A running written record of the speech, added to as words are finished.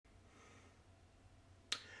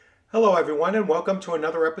Hello everyone and welcome to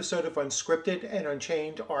another episode of Unscripted and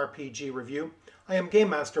Unchained RPG Review. I am Game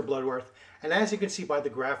Master Bloodworth, and as you can see by the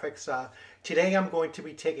graphics, today I'm going to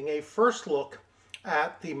be taking a first look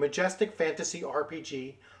at the Majestic Fantasy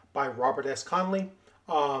RPG by Robert S. Conley.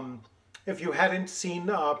 If you hadn't seen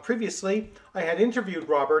previously, I had interviewed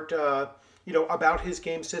Robert about his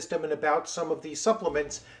game system and about some of the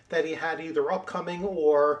supplements that he had either upcoming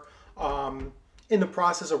or in the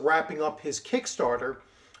process of wrapping up his Kickstarter.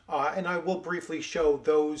 And I will briefly show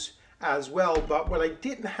those as well. But what I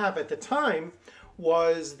didn't have at the time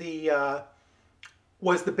was the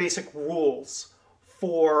basic rules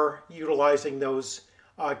for utilizing those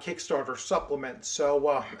Kickstarter supplements.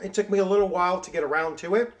 So it took me a little while to get around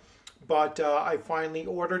to it, but I finally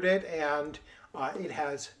ordered it and it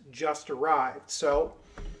has just arrived. So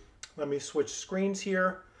let me switch screens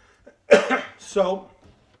here. So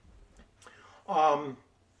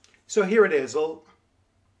here it is.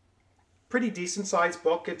 Pretty decent sized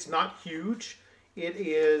book. It's not huge. It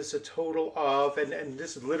is a total of, and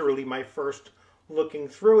this is literally my first looking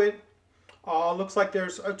through it, looks like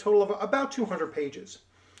there's a total of about 200 pages.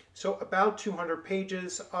 So about 200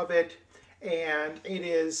 pages of it, and it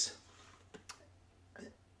is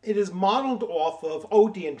modeled off of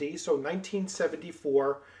OD&D, so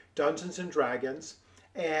 1974 Dungeons and Dragons,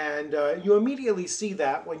 and you immediately see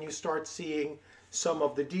that when you start seeing some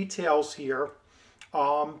of the details here.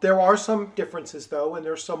 There are some differences though, and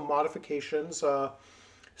there's some modifications.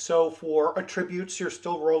 So for attributes, you're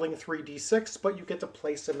still rolling 3d6, but you get to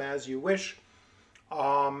place them as you wish.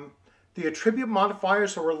 The attribute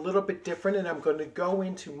modifiers are a little bit different, and I'm going to go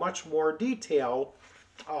into much more detail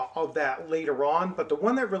of that later on. But the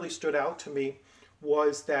one that really stood out to me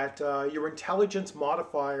was that your intelligence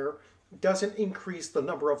modifier doesn't increase the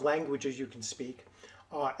number of languages you can speak.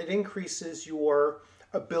 It increases your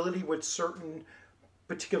ability with certain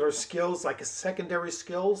particular skills, like secondary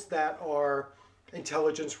skills that are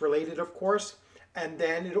intelligence related, of course. And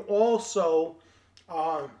then it also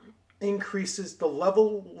increases the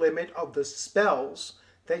level limit of the spells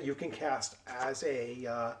that you can cast as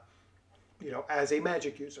a as a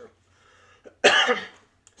magic user.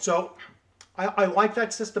 So I like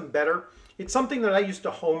that system better. It's something that I used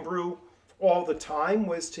to homebrew all the time,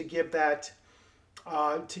 was to give that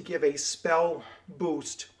to give a spell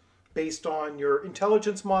boost based on your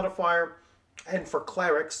intelligence modifier, and for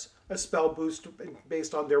clerics, a spell boost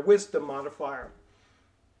based on their wisdom modifier.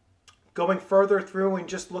 Going further through and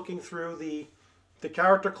just looking through the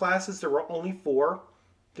character classes, there were only 4.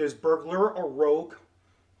 There's burglar or rogue,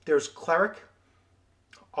 there's cleric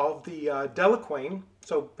of the Delaquain,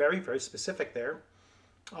 so very, very specific there,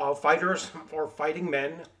 fighters or fighting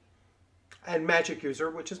men, and magic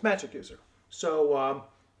user, which is magic user. So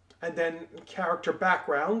and then character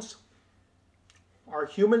backgrounds are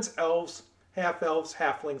humans, elves, half-elves,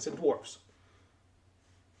 halflings, and dwarves.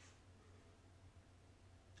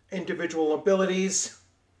 Individual abilities,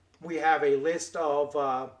 we have a list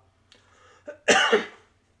of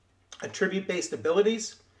attribute-based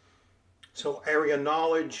abilities. So area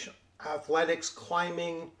knowledge, athletics,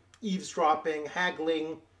 climbing, eavesdropping,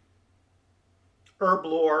 haggling, herb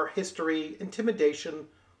lore, history, intimidation,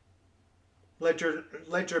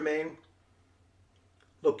 legerdemain,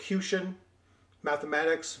 locution,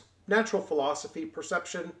 mathematics, natural philosophy,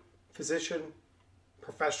 perception, physician,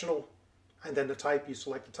 professional, and then the type, you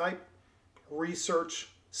select the type, research,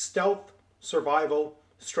 stealth, survival,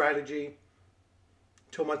 strategy,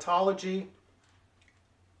 tomatology,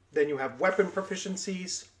 then you have weapon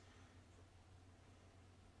proficiencies,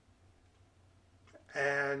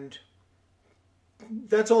 and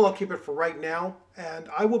that's all. I'll keep it for right now, and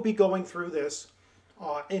I will be going through this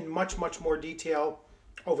in much, much more detail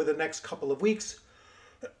over the next couple of weeks.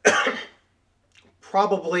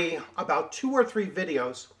 Probably about 2 or 3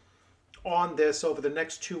 videos on this over the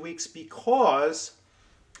next 2 weeks, because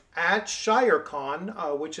at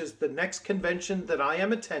ShireCon, which is the next convention that I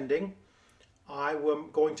am attending, I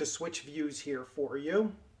am going to switch views here for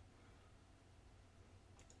you.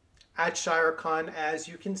 At ShireCon, as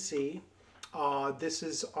you can see, this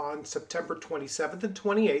is on September 27th and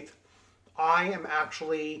 28th. I am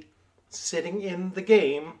actually sitting in the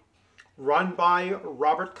game run by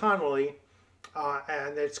Robert Conley,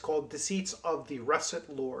 and it's called Deceits of the Russet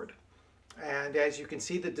Lord. And as you can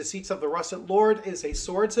see, the Deceits of the Russet Lord is a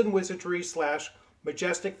swords and wizardry /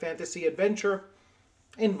 majestic fantasy adventure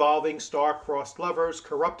involving star-crossed lovers,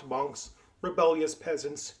 corrupt monks, rebellious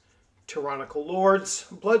peasants, tyrannical lords,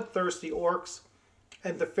 bloodthirsty orcs,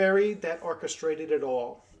 and the fairy that orchestrated it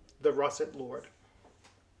all, the Russet Lord.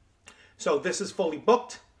 So this is fully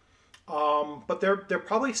booked. But there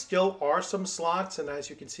probably still are some slots, and as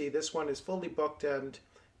you can see, this one is fully booked, and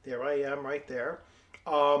there I am right there.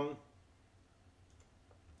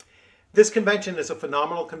 This convention is a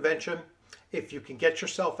phenomenal convention. If you can get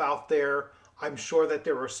yourself out there, I'm sure that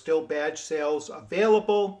there are still badge sales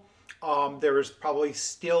available. There is probably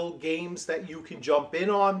still games that you can jump in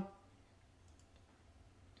on.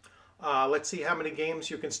 Let's see how many games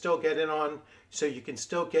you can still get in on. So you can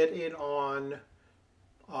still get in on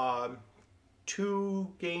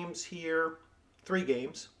 2 games here, 3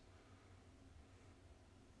 games.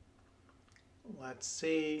 Let's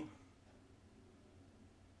see.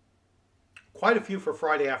 Quite a few for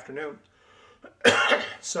Friday afternoon.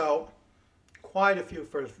 So quite a few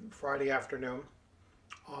for Friday afternoon.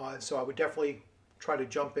 So I would definitely try to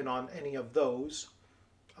jump in on any of those.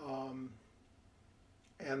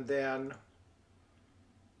 And then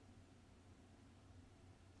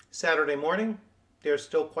Saturday morning, there's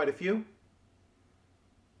still quite a few,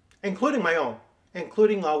 including my own,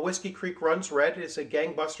 including Whiskey Creek Runs Red is a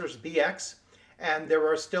Gangbusters BX, and there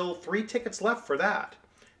are still 3 tickets left for that.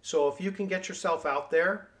 So if you can get yourself out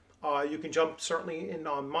there, you can jump certainly in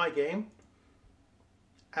on my game.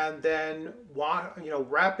 And then,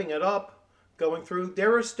 wrapping it up, going through,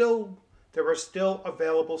 there are still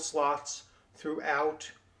available slots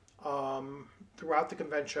throughout the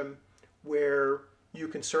convention where you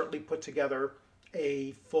can certainly put together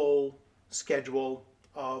a full schedule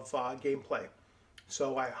of gameplay.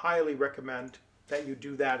 So I highly recommend that you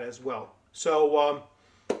do that as well. So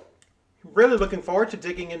really looking forward to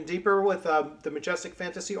digging in deeper with the Majestic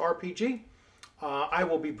Fantasy RPG. I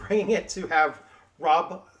will be bringing it to have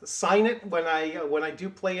Rob sign it when I do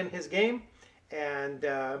play in his game, and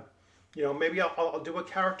maybe I'll do a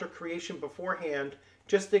character creation beforehand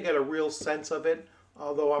just to get a real sense of it.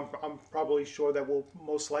 Although I'm probably sure that we'll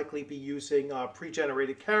most likely be using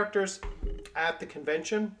pre-generated characters at the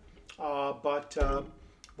convention, but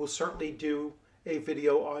we'll certainly do a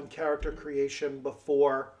video on character creation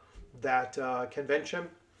before that convention.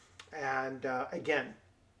 And again,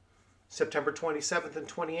 September 27th and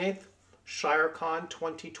 28th, ShireCon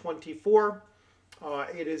 2024.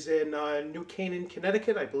 It is in New Canaan,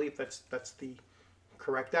 Connecticut. I believe that's the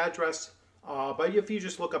correct address. But if you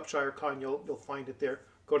just look up ShireCon, you'll find it there.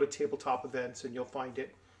 Go to Tabletop Events and you'll find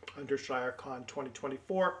it under ShireCon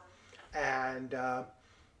 2024. And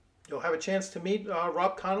you'll have a chance to meet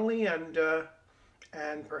Rob Conley and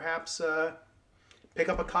perhaps pick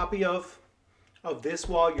up a copy of this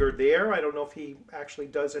while you're there. I don't know if he actually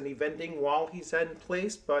does any vending while he's in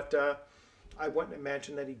place, but I wouldn't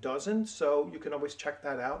imagine that he doesn't. So you can always check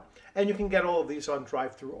that out. And you can get all of these on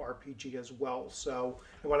DriveThruRPG as well. So,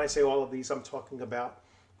 and when I say all of these, I'm talking about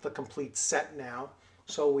the complete set now.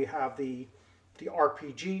 So we have the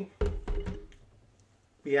RPG.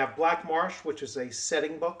 We have Black Marsh, which is a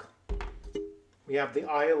setting book. We have the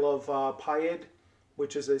Isle of Paid,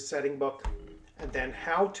 which is a setting book. And then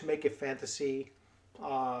How to Make a Fantasy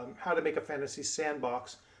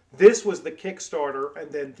Sandbox. This was the Kickstarter,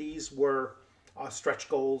 and then these were stretch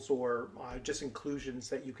goals or just inclusions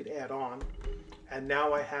that you could add on. And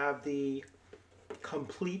now I have the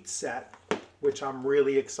complete set, which I'm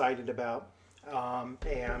really excited about.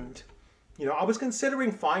 And I was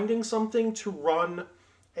considering finding something to run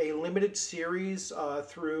a limited series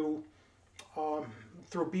through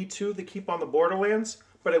B2, the Keep on the Borderlands,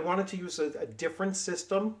 but I wanted to use a different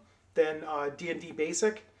system than D&D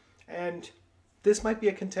Basic, and this might be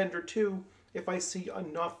a contender too if I see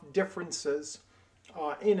enough differences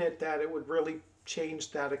in it that it would really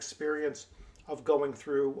change that experience of going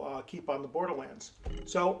through Keep on the Borderlands.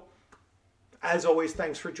 So, as always,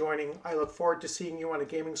 thanks for joining. I look forward to seeing you on a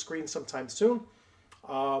gaming screen sometime soon,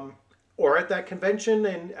 or at that convention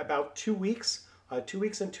in about 2 weeks, 2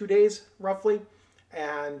 weeks and 2 days roughly.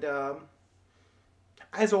 And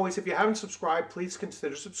as always, if you haven't subscribed, please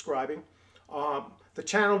consider subscribing. The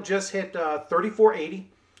channel just hit 3480,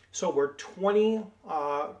 so we're 20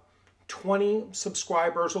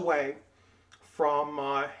 subscribers away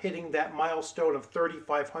from hitting that milestone of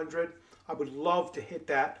 3,500. I would love to hit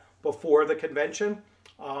that before the convention,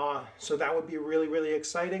 so that would be really, really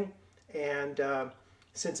exciting. And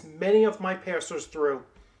since many of my passers through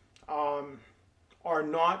are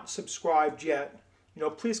not subscribed yet,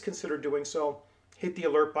 please consider doing so. Hit the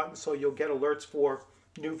alert button so you'll get alerts for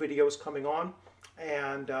new videos coming on.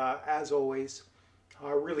 And as always,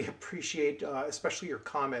 I really appreciate especially your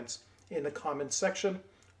comments in the comments section,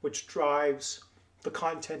 which drives the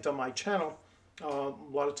content on my channel. A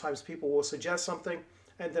lot of times people will suggest something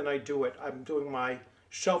and then I do it. I'm doing my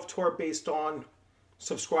shelf tour based on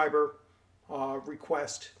subscriber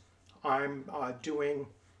request. I'm doing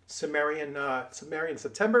Sumerian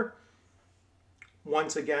September.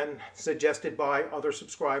 Once again, suggested by other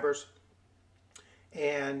subscribers,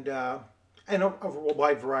 and a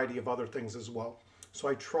wide variety of other things as well. So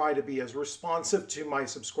I try to be as responsive to my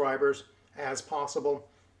subscribers as possible.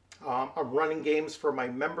 I'm running games for my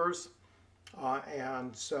members,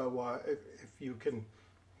 and so if you can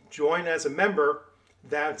join as a member,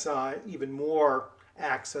 that's even more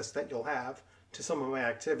access that you'll have to some of my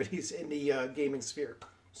activities in the gaming sphere.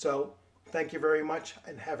 So thank you very much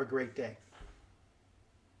and have a great day.